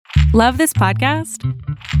Love this podcast?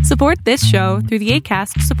 Support this show through the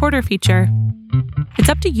Acast supporter feature. It's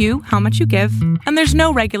up to you how much you give, and there's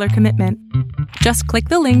no regular commitment. Just click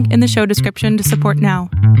the link in the show description to support now.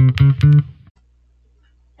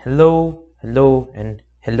 Hello, and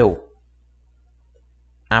hello.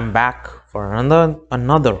 I'm back for another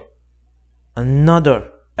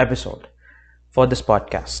episode for this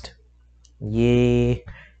podcast. Yay.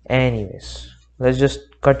 Anyways, let's just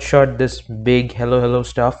cut short this big hello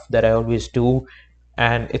stuff that I always do.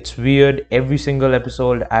 And it's weird, every single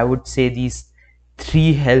episode I would say these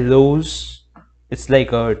 3 hellos. It's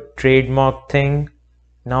like a trademark thing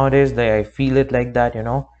nowadays. Like, I feel it like that,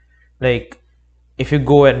 like if you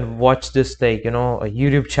go and watch this, like, a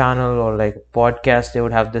YouTube channel or like a podcast, they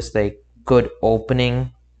would have this like good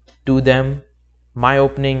opening to them. My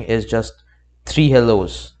opening is just 3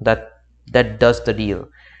 hellos. That does the deal.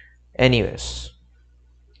 Anyways,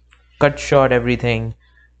 cut short everything.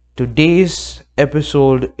 Today's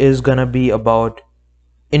episode is gonna be about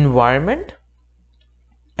environment.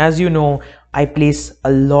 As you know, I place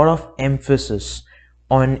a lot of emphasis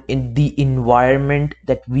on the environment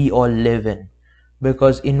that we all live in,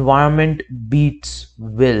 because environment beats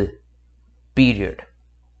will, period.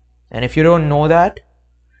 And if you don't know that,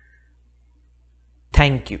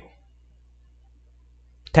 thank you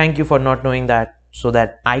for not knowing that, so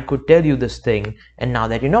that I could tell you this thing, and now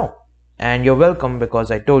that you know, and you're welcome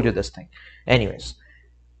because I told you this thing. Anyways,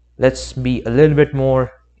 let's be a little bit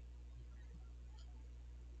more,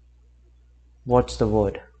 what's the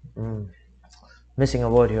word? Missing a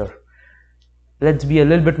word here. Let's be a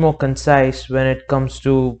little bit more concise when it comes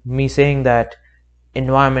to me saying that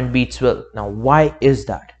environment beats will. Now, why is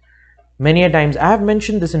that? Many a times, I have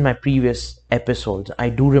mentioned this in my previous episodes. I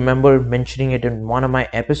do remember mentioning it in one of my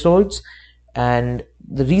episodes. And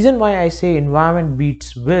the reason why I say environment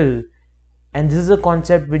beats will, and this is a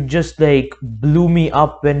concept which just like blew me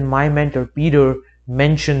up when my mentor Peter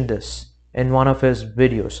mentioned this in one of his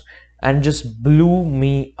videos, and just blew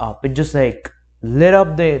me up. It just like lit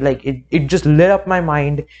up it just lit up my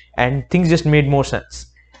mind, and things just made more sense.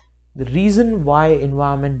 The reason why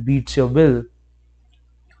environment beats your will,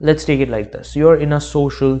 let's take it like this. You're in a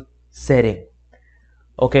social setting,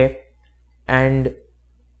 okay? And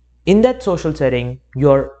in that social setting,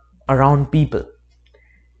 you're around people.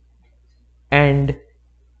 And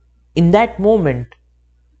in that moment,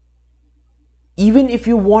 even if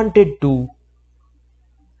you wanted to,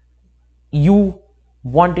 even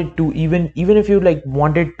if you like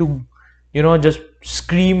wanted to, just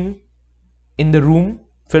scream in the room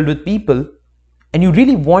filled with people, and you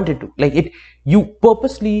really wanted to, you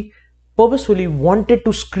purposefully wanted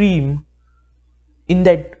to scream in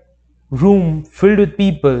that room filled with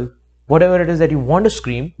people, whatever it is that you want to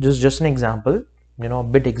scream, just an example, a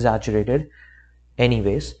bit exaggerated.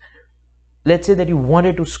 Anyways, let's say that you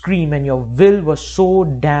wanted to scream and your will was so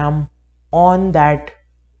damn on that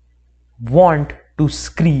want to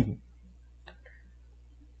scream,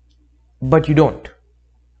 but you don't.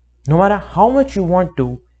 No matter how much you want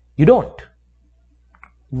to, you don't.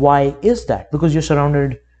 Why is that? Because you're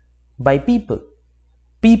surrounded by people.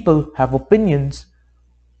 People have opinions.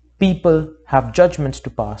 People have judgments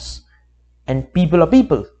to pass. And people are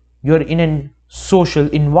people. You're in a social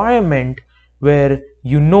environment where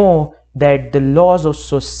you know that the laws of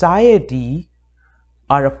society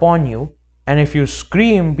are upon you. And if you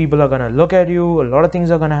scream, people are going to look at you. A lot of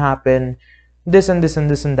things are going to happen. This and this and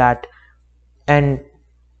this and that. And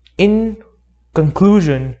in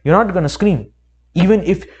conclusion, you're not going to scream. Even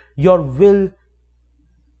if your will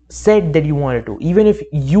said that you wanted to, even if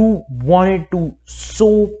you wanted to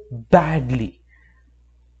so badly,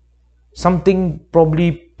 something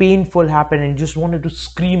probably painful happened and you just wanted to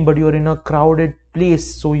scream, but you're in a crowded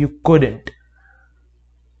place, so you couldn't.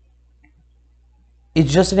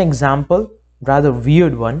 It's just an example, rather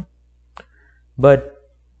weird one,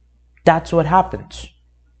 but that's what happens.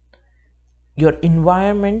 Your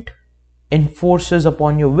environment enforces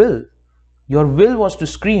upon your will. Your will was to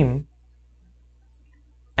scream,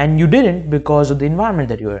 and you didn't because of the environment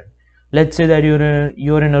that you're in. Let's say that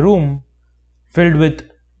you're in a room filled with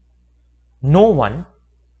no one.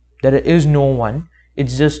 There is no one.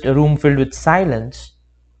 It's just a room filled with silence.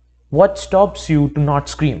 What stops you to not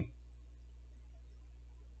scream?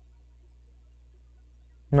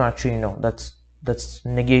 No, actually, no. That's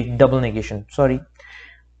double negation. Sorry.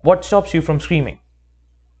 What stops you from screaming?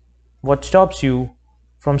 What stops you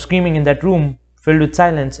from screaming in that room filled with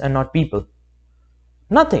silence and not people?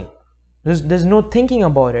 Nothing. There's no thinking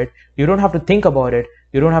about it. You don't have to think about it.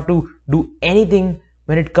 You don't have to do anything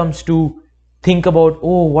when it comes to think about,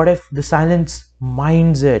 oh, what if the silence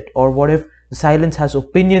minds it, or what if The silence has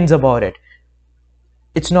opinions about it.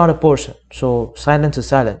 It's not a person. So silence is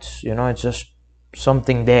silence. It's just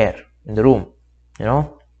something there in the room.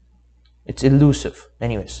 It's elusive.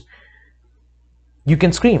 Anyways, you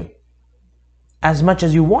can scream as much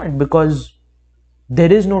as you want because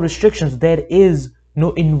there is no restrictions. There is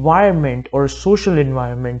no environment or a social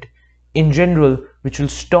environment in general which will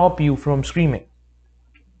stop you from screaming.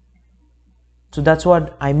 So that's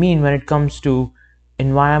what I mean when it comes to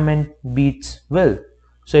environment beats will.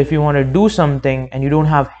 So if you want to do something and you don't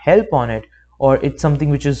have help on it, or it's something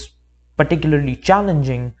which is particularly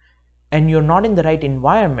challenging and you're not in the right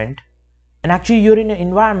environment, and actually you're in an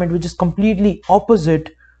environment which is completely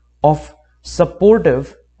opposite of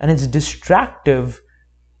supportive and it's distractive,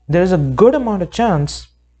 there's a good amount of chance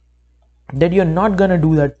that you're not going to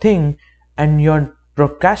do that thing and you're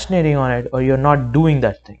procrastinating on it, or you're not doing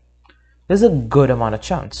that thing. There's a good amount of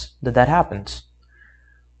chance that that happens.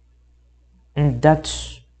 And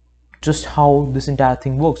that's just how this entire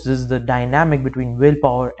thing works. This is the dynamic between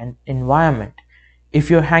willpower and environment. If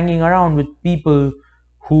you're hanging around with people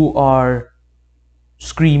who are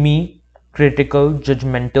screamy, critical,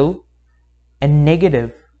 judgmental, and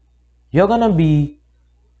negative, you're gonna be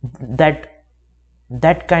that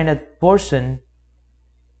kind of person,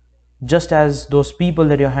 just as those people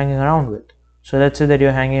that you're hanging around with. So let's say that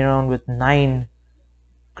you're hanging around with 9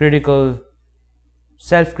 critical,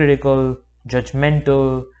 self-critical,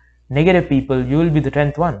 judgmental, negative people, you will be the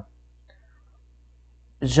 10th one.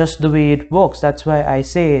 It's just the way it works. That's why I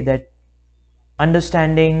say that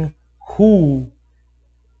understanding who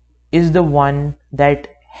is the one that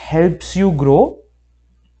helps you grow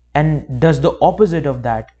and does the opposite of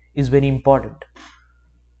that is very important.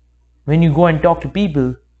 When you go and talk to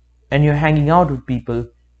people and you're hanging out with people,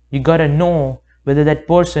 you gotta know whether that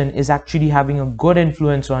person is actually having a good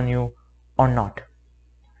influence on you or not.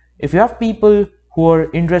 If you have people who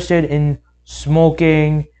are interested in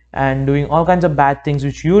smoking and doing all kinds of bad things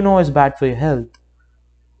which you know is bad for your health,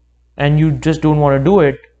 and you just don't want to do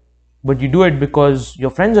it, but you do it because your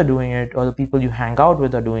friends are doing it or the people you hang out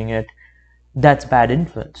with are doing it, that's bad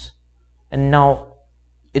influence. And now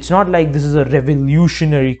it's not like this is a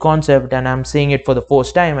revolutionary concept and I'm saying it for the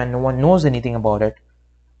first time and no one knows anything about it.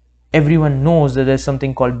 Everyone knows that there's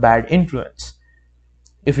something called bad influence.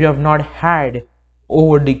 If you have not had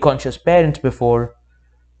overly conscious parents before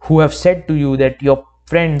who have said to you that your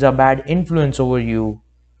friends are bad influence over you,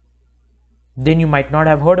 then you might not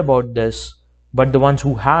have heard about this. But the ones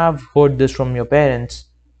who have heard this from your parents,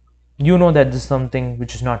 you know that this is something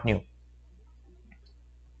which is not new.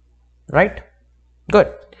 Right?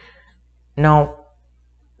 Good. Now,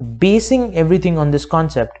 basing everything on this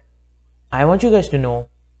concept, I want you guys to know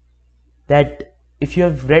that if you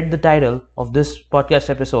have read the title of this podcast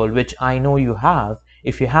episode, which I know you have,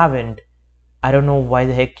 if you haven't, I don't know why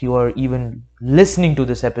the heck you are even listening to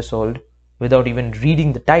this episode without even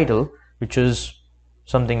reading the title, which is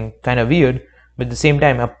something kind of weird. But at the same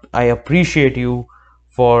time, I appreciate you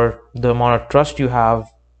for the amount of trust you have,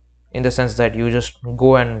 in the sense that you just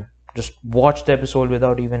go and just watch the episode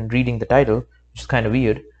without even reading the title, which is kind of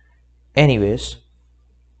weird. Anyways,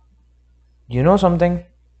 you know something?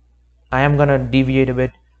 I am gonna deviate a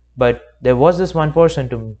bit, but there was this one person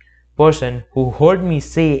who heard me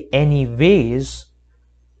say anyways,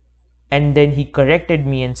 and then he corrected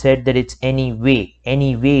me and said that it's anyway.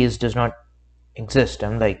 Anyways does not exist.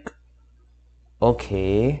 I'm like,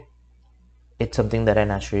 okay, it's something that I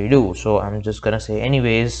naturally do, so I'm just gonna say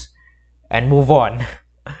anyways and move on.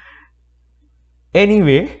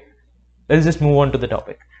 Anyway, let's just move on to the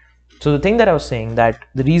topic. So the thing that I was saying, that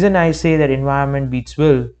the reason I say that environment beats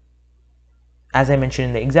will, as I mentioned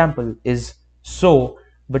in the example, is so,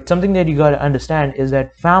 but something that you gotta understand is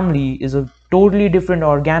that family is a totally different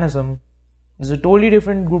organism. It's a totally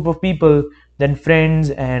different group of people than friends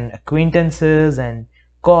and acquaintances and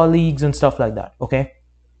colleagues and stuff like that. Okay,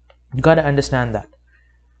 you gotta understand that.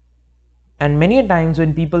 And many a times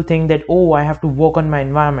when people think that, oh, I have to work on my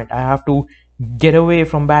environment, I have to get away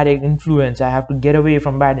from bad influence, I have to get away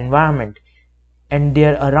from bad environment, and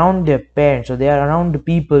they're around their parents or they are around the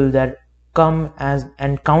people that come as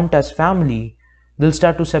and count as family, they'll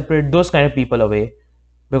start to separate those kind of people away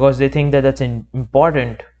because they think that that's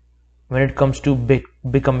important when it comes to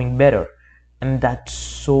becoming better. And that's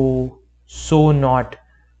so not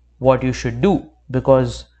what you should do.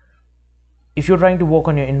 Because if you're trying to work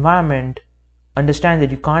on your environment, understand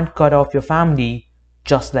that you can't cut off your family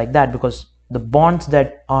just like that, because the bonds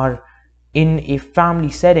that are in a family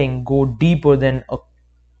setting go deeper than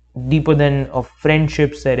a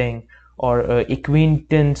friendship setting or a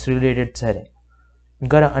acquaintance related setting. You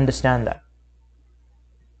gotta understand that.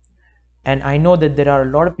 And I know that there are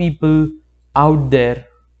a lot of people out there,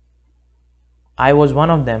 I was one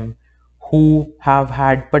of them, who have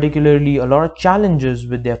had particularly a lot of challenges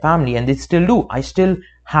with their family, and they still do. I still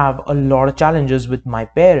have a lot of challenges with my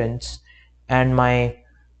parents and my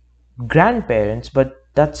grandparents, but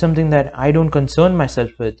that's something that I don't concern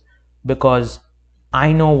myself with, because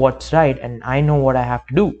I know what's right and I know what I have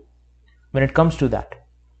to do when it comes to that.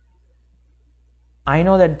 I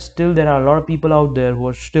know that still there are a lot of people out there who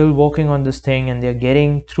are still working on this thing and they're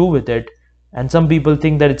getting through with it. And some people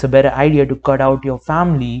think that it's a better idea to cut out your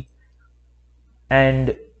family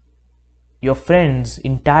and your friends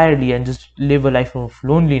entirely and just live a life of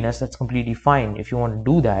loneliness. That's completely fine. If you want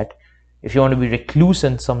to do that, if you want to be recluse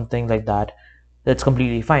and something like that, that's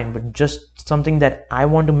completely fine. But just something that I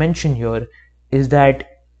want to mention here is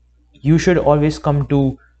that you should always come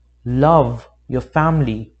to love your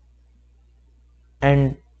family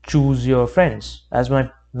and choose your friends, as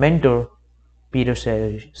my mentor Peter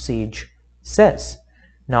Sage says.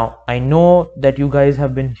 Now, I know that you guys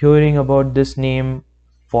have been hearing about this name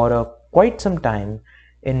for quite some time.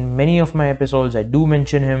 In many of my episodes, I do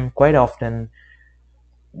mention him quite often.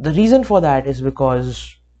 The reason for that is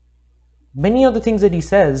because many of the things that he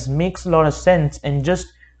says makes a lot of sense and just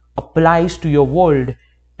applies to your world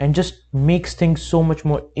and just makes things so much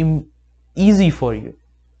more easy for you.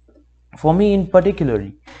 For me in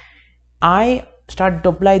particularly, I started to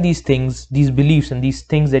apply these things, these beliefs and these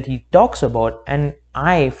things that he talks about, and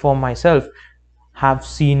I for myself have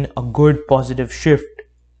seen a good positive shift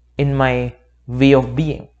in my way of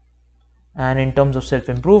being. And in terms of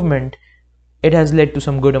self-improvement, it has led to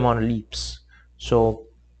some good amount of leaps. So,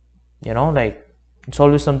 it's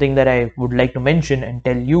always something that I would like to mention and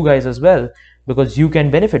tell you guys as well, because you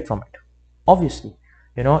can benefit from it. Obviously,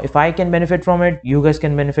 if I can benefit from it, you guys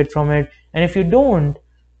can benefit from it. And if you don't,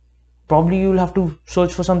 probably you'll have to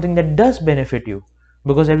search for something that does benefit you,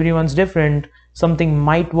 because everyone's different. Something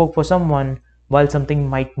might work for someone while something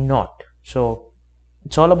might not. So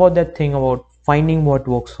it's all about that thing about finding what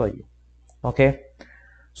works for you. Okay,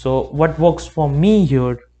 so what works for me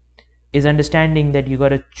here is understanding that you got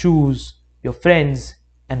to choose your friends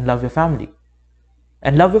and love your family,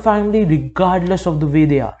 and love your family regardless of the way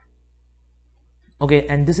they are. Okay,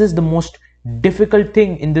 and this is the most difficult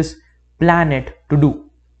thing in this planet to do,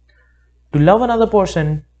 to love another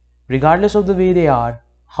person regardless of the way they are,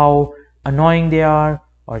 how annoying they are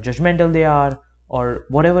or judgmental they are or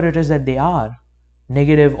whatever it is that they are,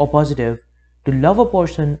 negative or positive. To love a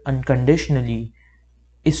person unconditionally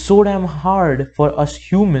is so damn hard for us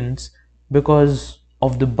humans because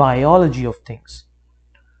of the biology of things.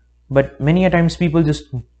 But many a times people just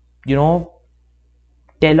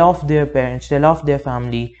tell off their parents, tell off their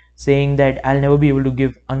family, saying that I'll never be able to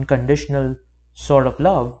give unconditional sort of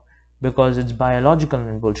love because it's biological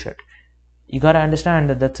and bullshit. You gotta understand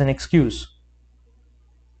that that's an excuse,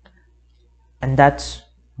 and that's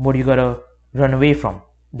what you gotta run away from,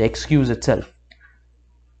 the excuse itself.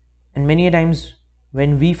 And many a times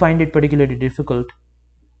when we find it particularly difficult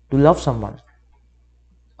to love someone,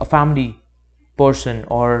 a family person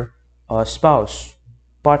or a spouse,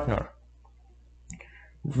 partner,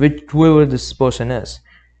 with whoever this person is,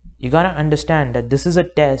 you gotta understand that this is a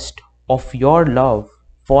test of your love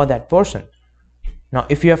for that person. Now,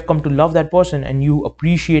 if you have come to love that person and you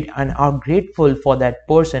appreciate and are grateful for that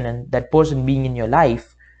person and that person being in your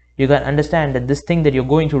life, you gotta understand that this thing that you're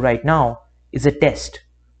going through right now is a test.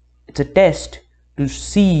 It's a test to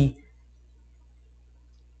see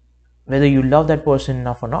whether you love that person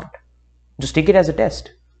enough or not. Just take it as a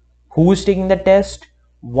test. Who is taking that test?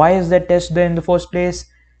 Why is that test there in the first place?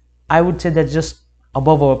 I would say that's just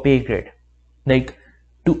above our pay grade. Like,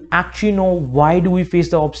 to actually know why do we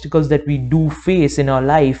face the obstacles that we do face in our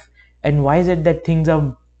life, and why is it that things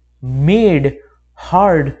are made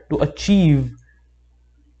hard to achieve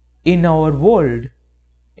in our world,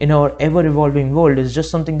 in our ever-evolving world, is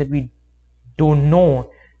just something that we don't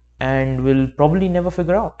know and will probably never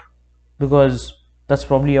figure out, because that's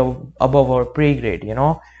probably above our pay grade.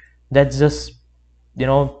 That's just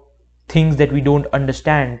things that we don't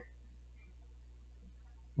understand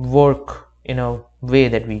work in a way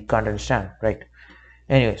that we can't understand, right?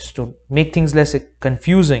 Anyways, to make things less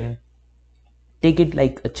confusing, take it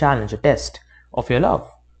like a challenge, a test of your love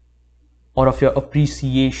or of your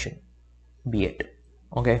appreciation, be it.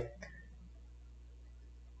 Okay,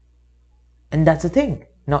 and that's the thing.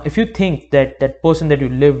 Now, if you think that that person that you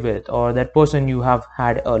live with or that person you have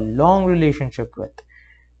had a long relationship with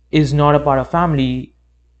is not a part of family,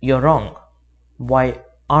 you're wrong. Why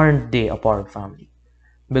aren't they a part of family?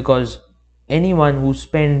 Because anyone who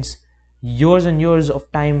spends years and years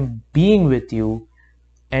of time being with you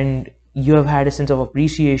and you have had a sense of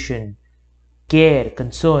appreciation, care,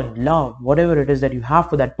 concern, love, whatever it is that you have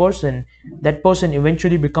for that person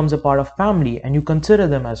eventually becomes a part of family, and you consider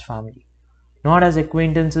them as family, not as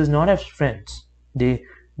acquaintances, not as friends. They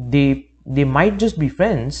might just be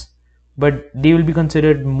friends, but they will be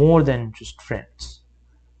considered more than just friends,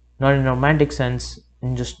 not in a romantic sense,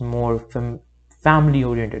 in just more family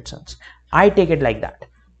oriented sense. I take it like that.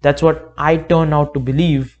 That's what I turn out to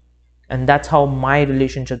believe, and that's how my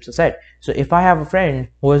relationships are set. So if I have a friend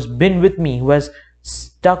who has been with me, who has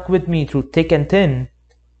stuck with me through thick and thin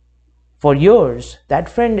for years, that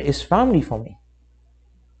friend is family for me.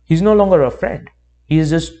 He's no longer a friend. He has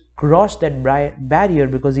just crossed that barrier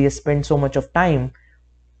because he has spent so much of time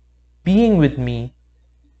being with me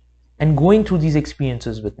and going through these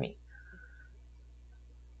experiences with me.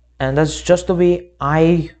 And that's just the way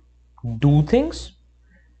I do things.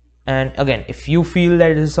 And again, if you feel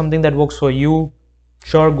that it is something that works for you,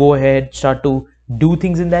 sure, go ahead, start to do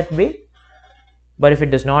things in that way. But if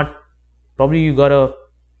it does not, probably you gotta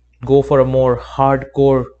go for a more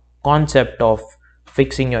hardcore concept of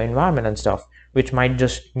fixing your environment and stuff, which might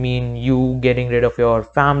just mean you getting rid of your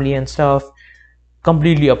family and stuff.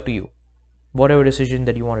 Completely up to you, whatever decision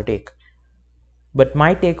that you want to take. But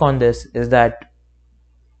my take on this is that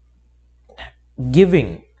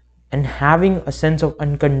giving and having a sense of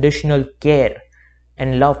unconditional care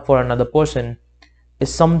and love for another person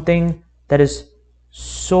is something that is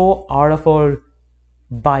so out of our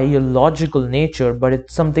biological nature, but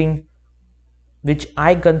it's something which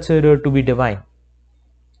I consider to be divine,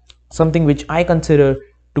 something which I consider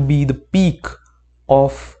to be the peak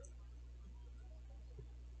of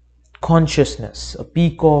consciousness, a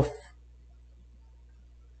peak of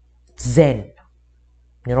zen,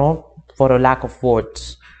 for a lack of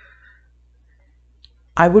words.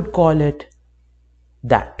 I would call it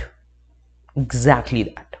that, exactly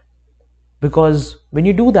that. Because when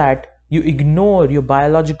you do that, you ignore your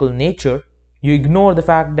biological nature, you ignore the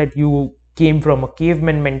fact that you came from a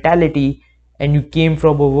caveman mentality and you came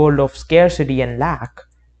from a world of scarcity and lack,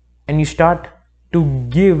 and you start to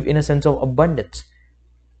give in a sense of abundance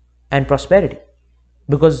and prosperity.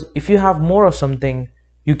 Because if you have more of something,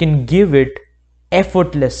 you can give it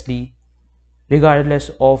effortlessly,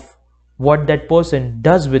 regardless of what that person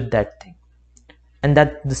does with that thing. And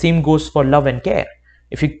that the same goes for love and care.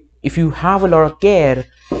 If you have a lot of care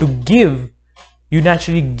to give, you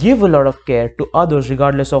naturally give a lot of care to others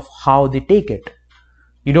regardless of how they take it.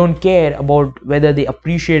 You don't care about whether they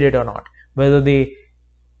appreciate it or not, whether they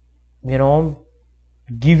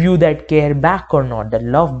give you that care back or not, that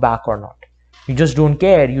love back or not. You just don't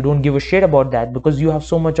care. You don't give a shit about that because you have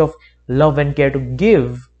so much of love and care to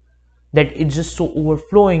give that it's just so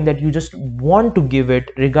overflowing that you just want to give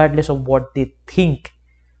it regardless of what they think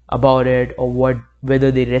about it or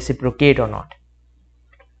whether they reciprocate or not.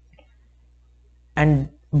 And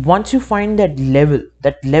once you find that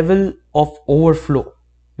level of overflow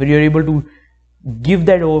where you're able to give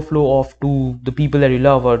that overflow off to the people that you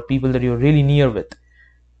love or people that you're really near with,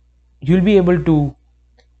 you'll be able to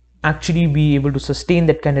actually be able to sustain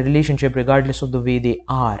that kind of relationship regardless of the way they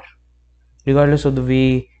are, regardless of the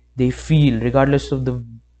way they feel, regardless of the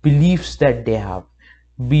beliefs that they have,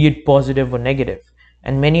 be it positive or negative.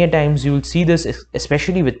 And many a times you will see this,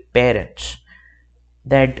 especially with parents,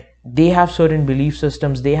 that they have certain belief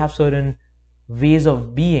systems, they have certain ways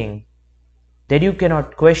of being that you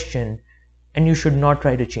cannot question and you should not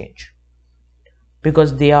try to change,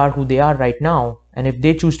 because they are who they are right now, and if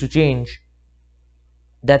they choose to change,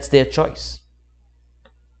 that's their choice,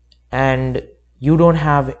 and you don't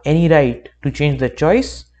have any right to change their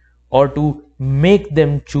choice or to make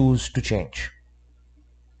them choose to change.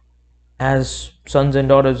 As sons and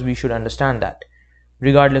daughters, we should understand that,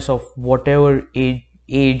 regardless of whatever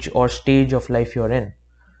age or stage of life you're in.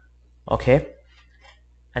 Okay?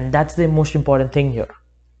 And that's the most important thing here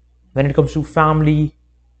when it comes to family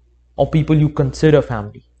or people you consider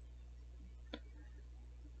family.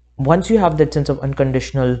 Once you have that sense of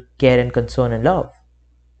unconditional care and concern and love,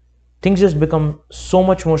 things just become so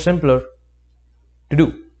much more simpler to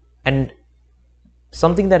do. And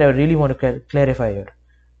something that I really want to clarify here,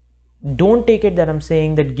 don't take it that I'm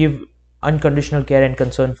saying that give unconditional care and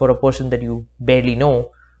concern for a person that you barely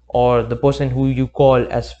know, or the person who you call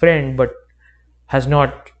as friend but has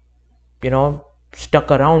not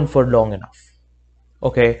stuck around for long enough.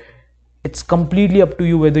 Okay, it's completely up to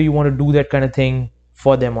you whether you want to do that kind of thing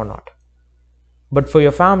for them or not. But for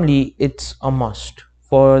your family, it's a must.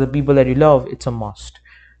 For the people that you love, it's a must,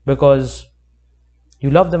 because you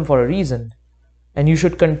love them for a reason, and you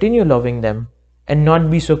should continue loving them and not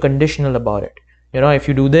be so conditional about it. if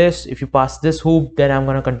you do this, if you pass this hoop, then I'm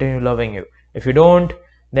going to continue loving you. If you don't,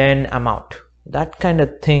 then I'm out. That kind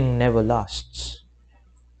of thing never lasts,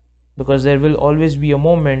 because there will always be a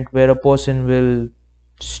moment where a person will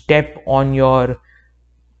step on your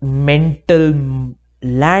mental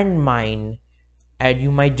landmine, and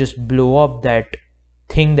you might just blow up that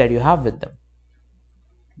thing that you have with them,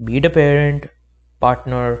 be it a parent,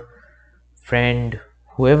 partner, friend,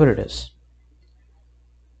 whoever it is.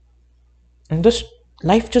 And this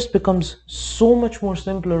life just becomes so much more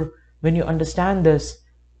simpler when you understand this,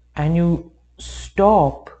 and you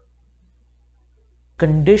stop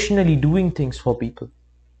conditionally doing things for people,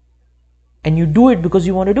 and you do it because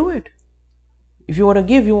you want to do it. If you want to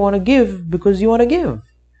give, you want to give because you want to give.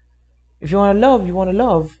 If you want to love, you want to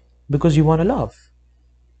love because you want to love.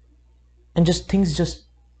 And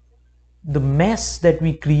the mess that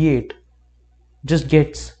we create just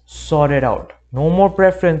gets sorted out. No more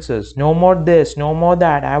preferences, no more this, no more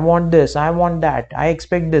that. I want this, I want that, I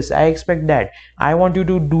expect this, I expect that. I want you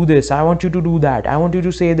to do this, I want you to do that. I want you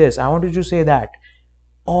to say this, I want you to say that.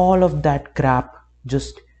 All of that crap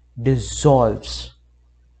just dissolves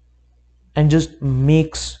and just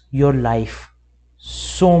makes your life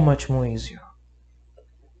so much more easier.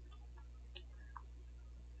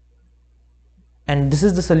 And this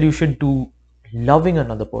is the solution to loving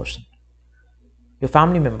another person, your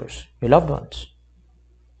family members, your loved ones.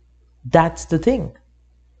 That's the thing.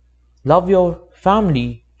 Love your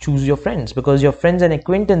family, choose your friends, because your friends and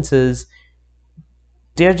acquaintances,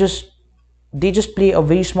 they just play a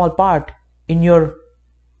very small part in your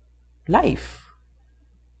life.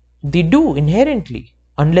 They do inherently,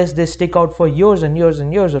 unless they stick out for years and years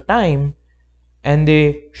and years of time, and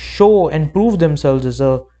they show and prove themselves as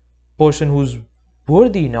a person who's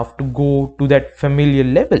worthy enough to go to that familial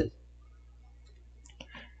level.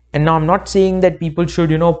 And now I'm not saying that people should,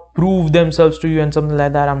 prove themselves to you and something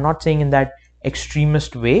like that. I'm not saying in that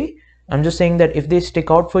extremist way. I'm just saying that if they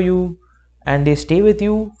stick out for you and they stay with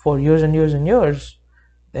you for years and years and years,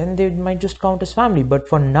 then they might just count as family. But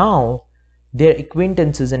for now, they're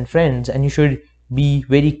acquaintances and friends, and you should be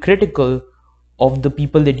very critical of the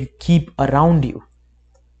people that you keep around you,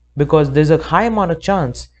 because there's a high amount of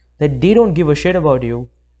chance that they don't give a shit about you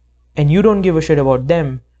and you don't give a shit about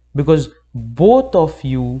them, because both of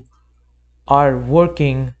you are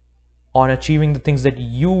working on achieving the things that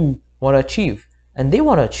you want to achieve and they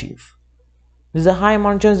want to achieve. There's a high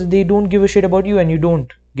amount of chance that they don't give a shit about you and you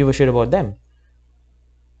don't give a shit about them.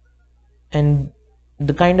 And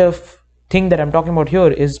the kind of thing that I'm talking about here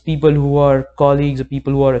is people who are colleagues or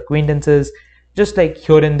people who are acquaintances, just like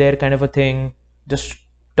here and there kind of a thing, just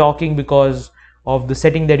talking because of the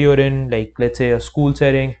setting that you're in, like let's say a school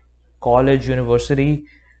setting, college, university,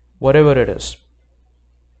 whatever it is.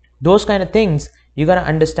 Those kind of things, you gotta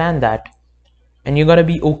understand that, and you gotta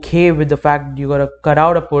be okay with the fact that you gotta cut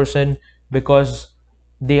out a person because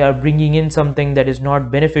they are bringing in something that is not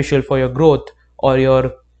beneficial for your growth or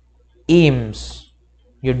your aims,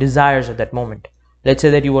 your desires at that moment. Let's say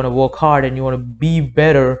that you want to work hard and you want to be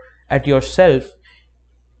better at yourself,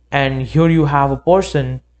 and here you have a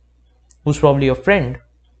person who's probably a friend,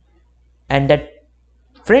 and that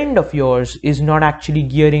friend of yours is not actually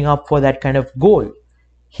gearing up for that kind of goal.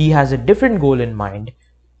 He has a different goal in mind,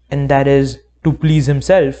 and that is to please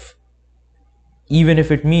himself, even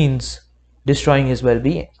if it means destroying his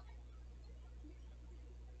well-being.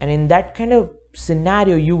 And in that kind of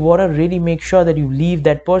scenario, you want to really make sure that you leave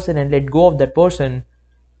that person and let go of that person,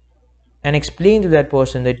 and explain to that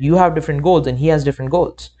person that you have different goals and he has different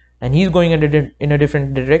goals, and he's going in a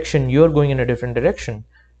different direction, you're going in a different direction.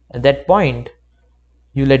 At that point,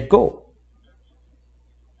 you let go,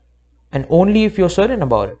 and only if you're certain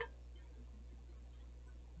about it.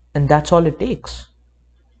 And that's all it takes.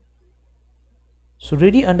 So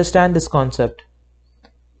really understand this concept,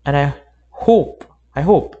 and I hope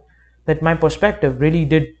that my perspective really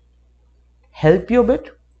did help you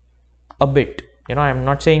a bit. I'm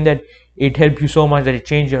not saying that it helped you so much that it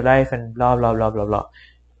changed your life and blah blah blah blah blah.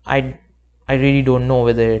 I really don't know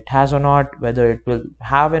whether it has or not, whether it will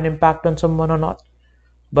have an impact on someone or not,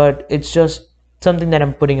 but it's just something that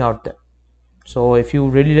I'm putting out there. So if you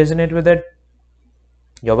really resonate with it,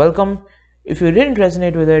 you're welcome. If you didn't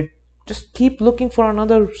resonate with it, just keep looking for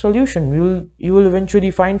another solution. You will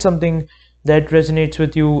eventually find something that resonates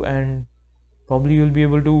with you, and probably you'll be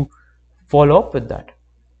able to follow up with that.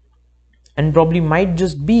 And probably might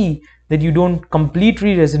just be that you don't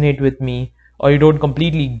completely resonate with me, or you don't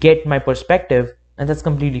completely get my perspective, and that's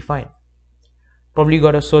completely fine. Probably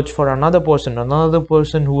got to search for another person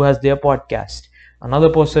who has their podcast, another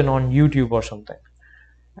person on YouTube or something,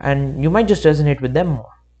 and you might just resonate with them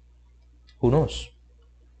more. Who knows?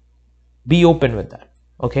 Be open with that.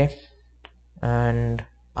 Okay. And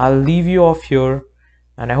I'll leave you off here.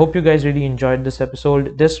 And I hope you guys really enjoyed this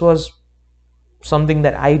episode. This was something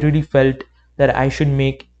that I really felt that I should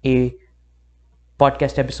make a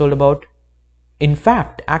podcast episode about. In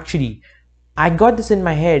fact, actually, I got this in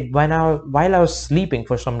my head while I was sleeping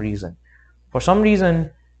for some reason. For some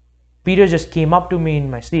reason, Peter just came up to me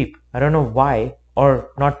in my sleep. I don't know why,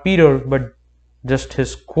 or not Peter, but just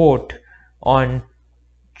his quote on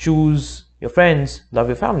choose your friends, love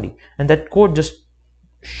your family. And that quote just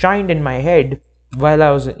shined in my head while I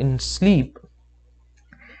was in sleep.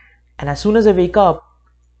 And as soon as I wake up,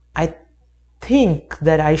 I think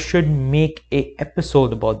that I should make a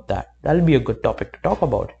episode about that. That'll be a good topic to talk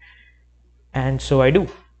about. And so I do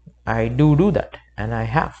that, and I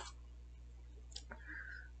have.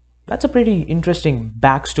 That's a pretty interesting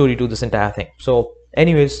backstory to this entire thing. So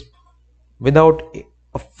anyways, without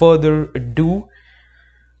a further ado,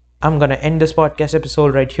 I'm gonna end this podcast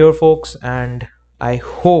episode right here, folks, and I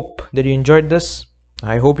hope that you enjoyed this.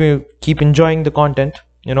 I hope you keep enjoying the content,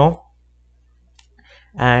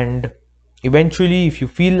 and eventually, if you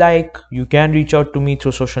feel like, you can reach out to me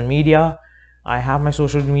through social media. I have my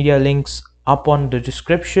social media links up on the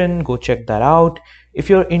description. Go check that out. If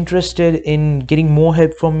you're interested in getting more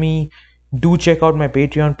help from me, do check out my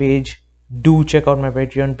Patreon page.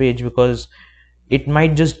 Because it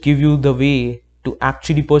might just give you the way to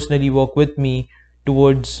actually personally work with me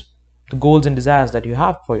towards the goals and desires that you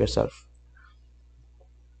have for yourself,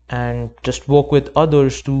 and just work with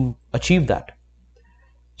others to achieve that.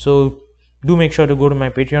 So do make sure to go to my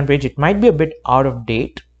Patreon page. It might be a bit out of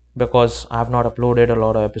date because I have not uploaded a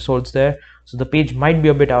lot of episodes there. So the page might be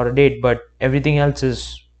a bit out of date, but everything else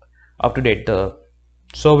is up to date. The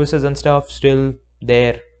services and stuff still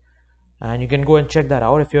there. And you can go and check that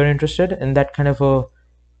out if you're interested in that kind of a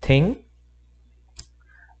thing.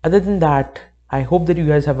 Other than that, I hope that you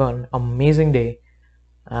guys have an amazing day.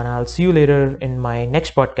 And I'll see you later in my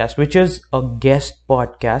next podcast, which is a guest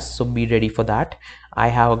podcast. So be ready for that. I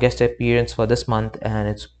have a guest appearance for this month, and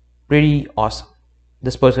it's pretty awesome.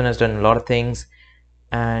 This person has done a lot of things,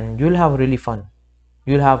 and you'll have really fun.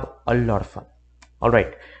 You'll have a lot of fun. All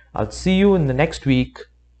right. I'll see you in the next week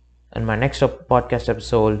in my next podcast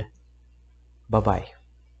episode. Bye-bye.